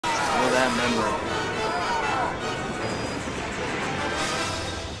that memory.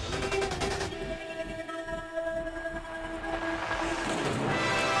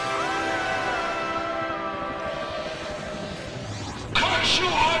 Curse you,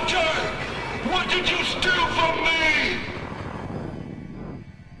 Hunter! What did you steal from me?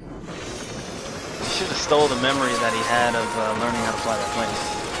 He should have stole the memory that he had of learning how to fly that plane.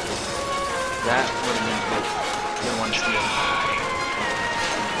 That would have been good. Good one steal.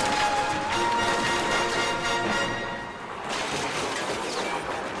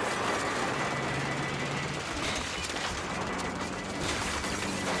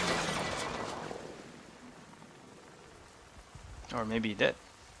 Or maybe he did.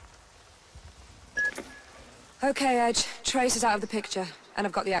 Okay, Edge. Trace is out of the picture, and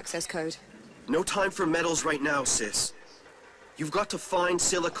I've got the access code. No time for medals right now, sis. You've got to find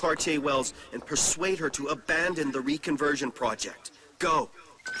Scylla Cartier-Wells and persuade her to abandon the reconversion project. Go!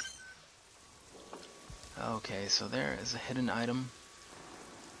 Okay, so there is a hidden item.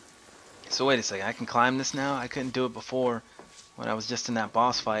 So wait a second, I can climb this now? I couldn't do it before when I was just in that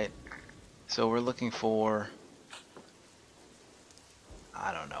boss fight. So we're looking for...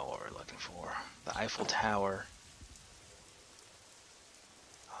 I don't know what we're looking for. The Eiffel Tower.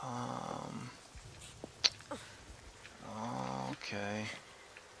 Okay.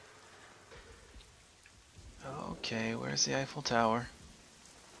 Okay, where's the Eiffel Tower?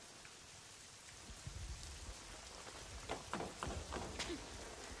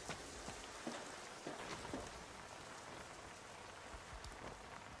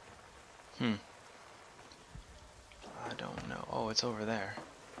 I don't know. Oh, it's over there.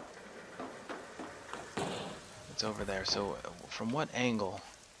 It's over there. So, from what angle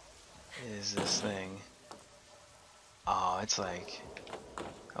is this thing? Oh, it's like...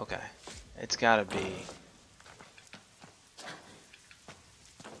 Okay. It's gotta be...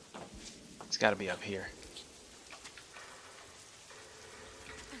 It's gotta be up here.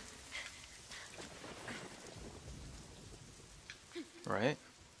 Right?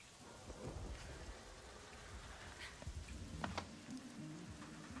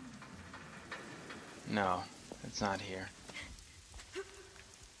 No, it's not here.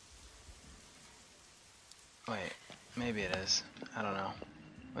 Wait, maybe it is. I don't know.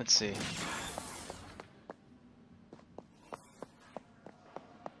 Let's see.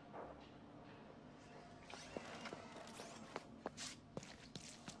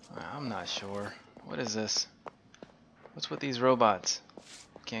 I'm not sure. What is this? What's with these robots?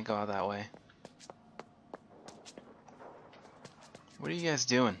 Can't go out that way. What are you guys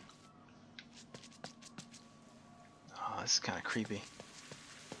doing? Oh, this is kind of creepy.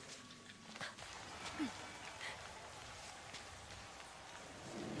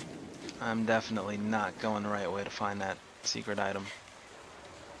 I'm definitely not going the right way to find that secret item.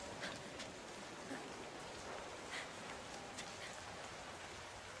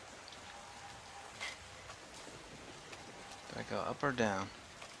 Do I go up or down?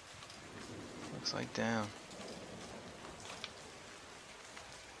 Looks like down.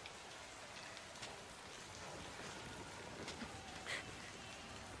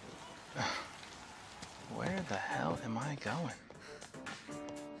 Where the hell am I going?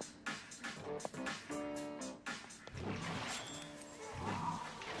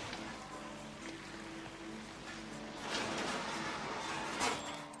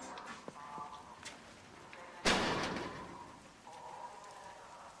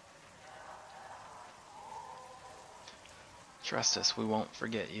 Trust us, we won't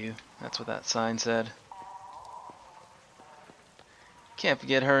forget you. That's what that sign said. Can't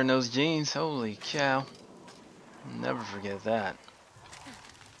forget her in those jeans. Holy cow. Never forget that.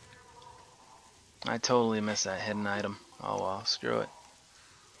 I totally missed that hidden item. Oh well, screw it.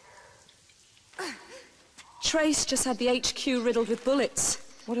 Trace just had the HQ riddled with bullets.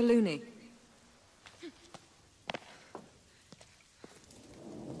 What a loony.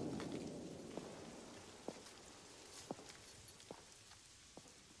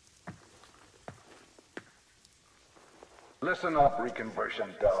 Listen up,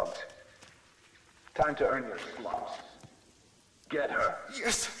 reconversion dogs. Time to earn your slumps. Get her.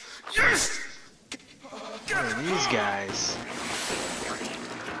 Yes! Yes! What are these guys?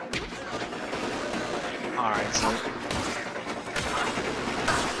 Alright, so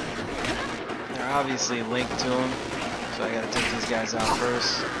they're obviously linked to them, so I gotta take these guys out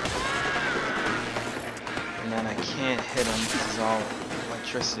first. And then I can't hit them because it's all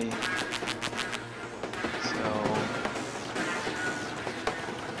electricity. So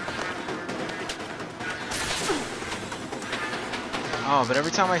oh, but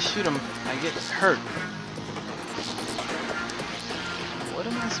every time I shoot him, I get hurt. What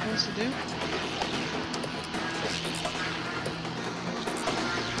am I supposed supposed to do?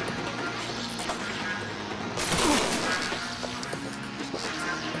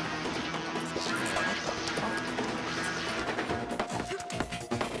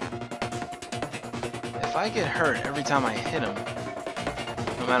 If I get hurt every time I hit him,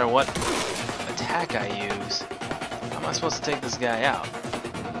 no matter what attack I use, how am I supposed to take this guy out?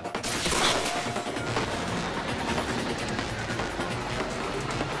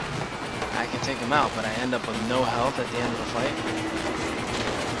 I can take him out, but I end up with no health at the end of the fight?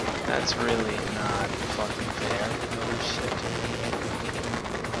 That's really not fucking fair. Oh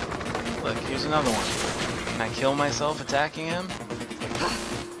shit. Look, here's another one. Can I kill myself attacking him?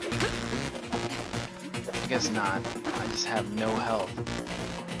 I guess not. I just have no health.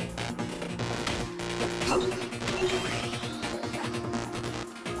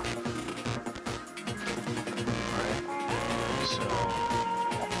 Alright. So...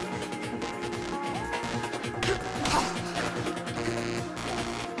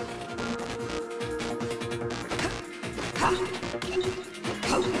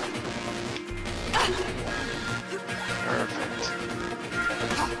 Perfect.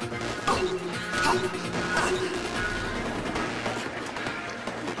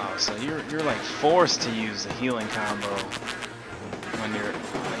 Oh, so you're like forced to use the healing combo when you're.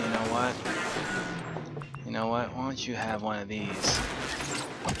 You know what? You know what? Why don't you have one of these?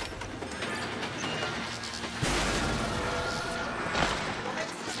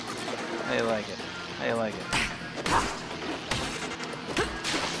 How you like it? How you like it?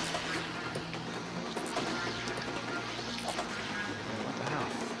 What the hell?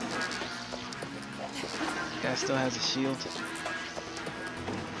 This guy still has a shield.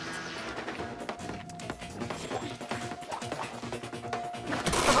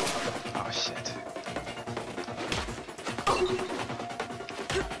 Oh shit.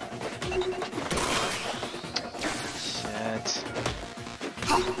 Shit.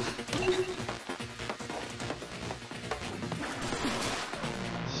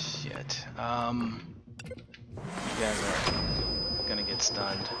 Shit. You guys are gonna get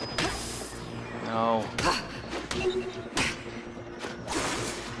stunned. No.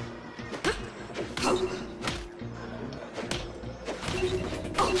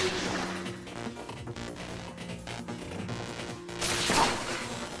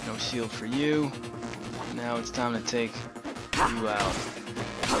 No shield for you. Now it's time to take you out.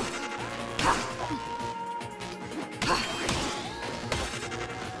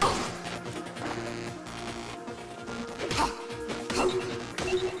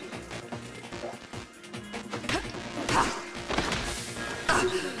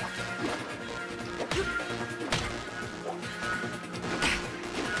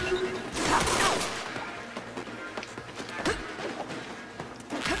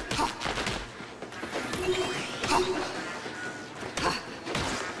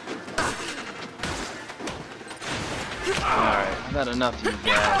 Alright, I've had enough of you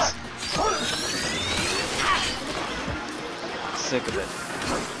guys. Sick of it.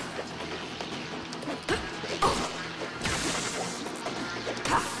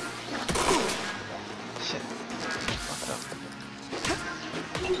 Shit. Fucked up.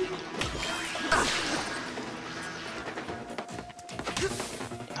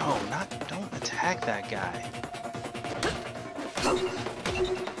 No, don't attack that guy.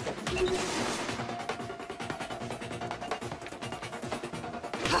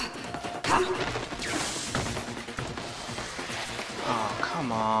 Oh,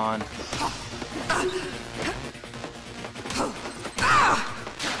 come on.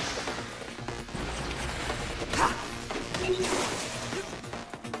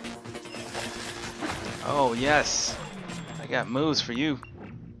 Oh, yes. I got moves for you.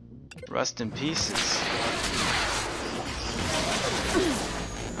 Rust in pieces.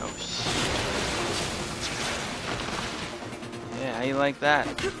 Oh, shit. Yeah, how you like that?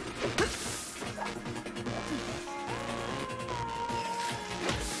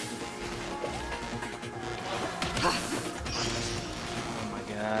 Oh my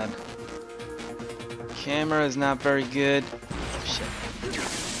god. Camera is not very good. Oh, shit.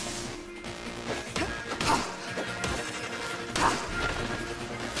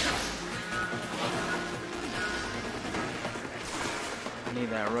 I need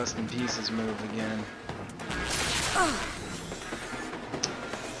that rust in pieces move again.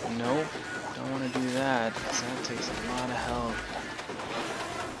 Nope, don't want to do that because that takes a lot of health.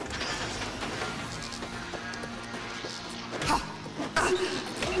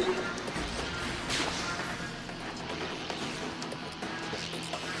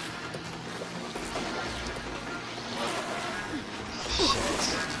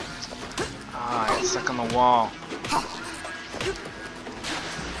 Shit. stuck on the wall.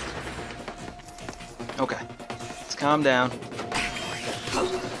 Okay, let's calm down. Come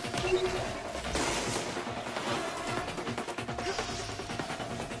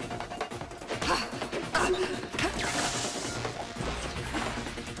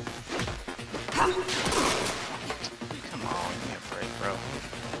on, give me a break, bro.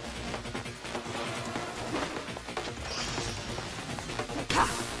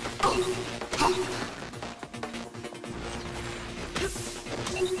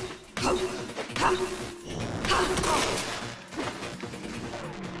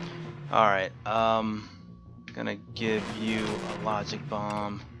 Alright, gonna give you a logic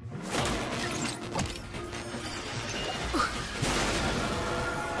bomb.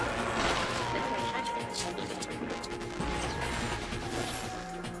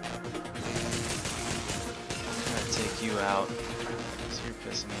 Gonna take you out, so you're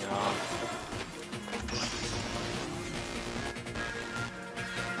pissing me off.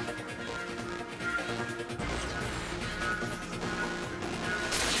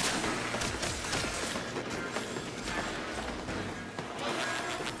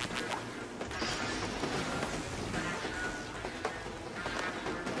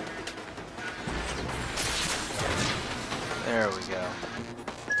 There we go.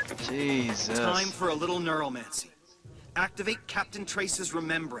 Jesus. Time for a little neuromancy. Activate Captain Trace's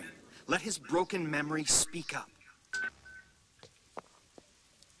remembrane. Let his broken memory speak up.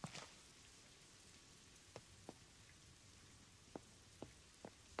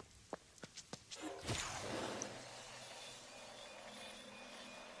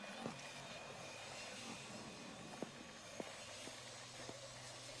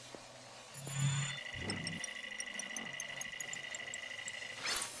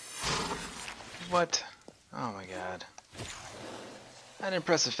 What? Oh my god. I didn't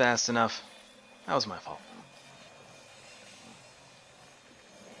press it fast enough. That was my fault.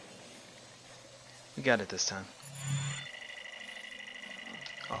 We got it this time.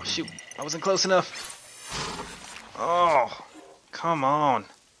 Oh shoot, I wasn't close enough. Oh, come on.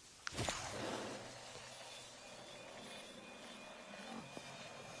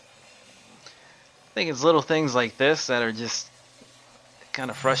 I think it's little things like this that are just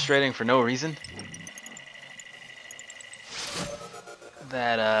kind of frustrating for no reason.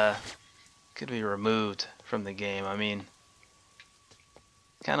 That could be removed from the game. I mean,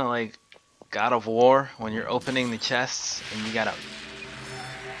 kind of like God of War when you're opening the chests and you gotta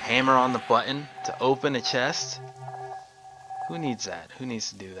hammer on the button to open a chest. Who needs that? Who needs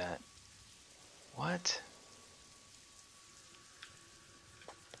to do that? What?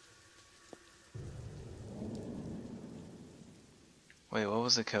 Wait, what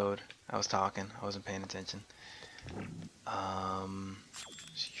was the code? I was talking. I wasn't paying attention.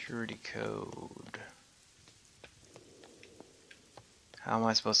 Security code. How am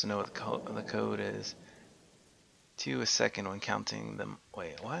I supposed to know what the code is? 2 a second when counting them.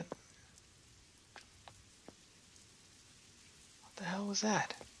 Wait, what? What the hell was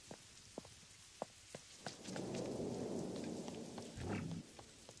that?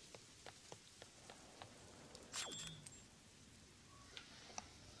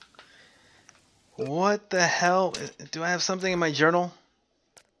 What the hell? Do I have something in my journal?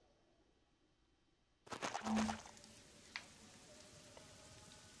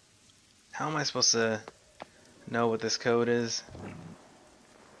 How am I supposed to know what this code is?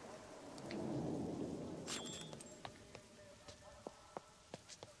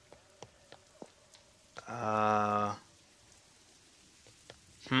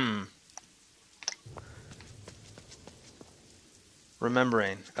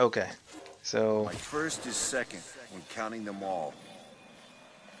 Remembering. Okay. So My first is second when counting them all.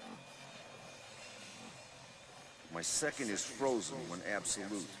 My second is frozen when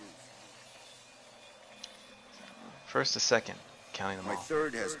absolute. first to second, counting them My all.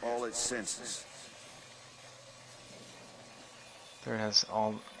 third has all its senses. Third has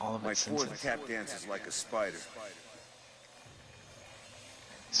all of My its fourth senses. tap dances like a spider.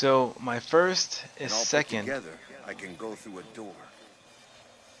 So my first And is all put second. together, I can go through a door.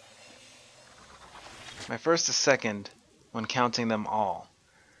 My first is second when counting them all.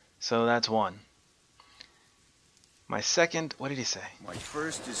 So that's one. My second, what did he say? My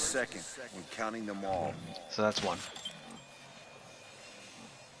first is second when counting them all. So that's one.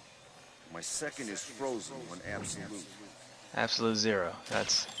 My second is frozen when absolute. Absolute zero.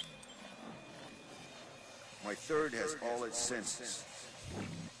 That's My third has all its senses.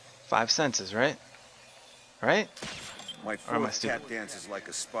 5 senses, right? Right? My Or am I fourth stupid? tap dances like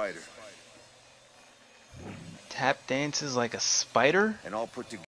a spider. Tap dances like a spider? And all put together.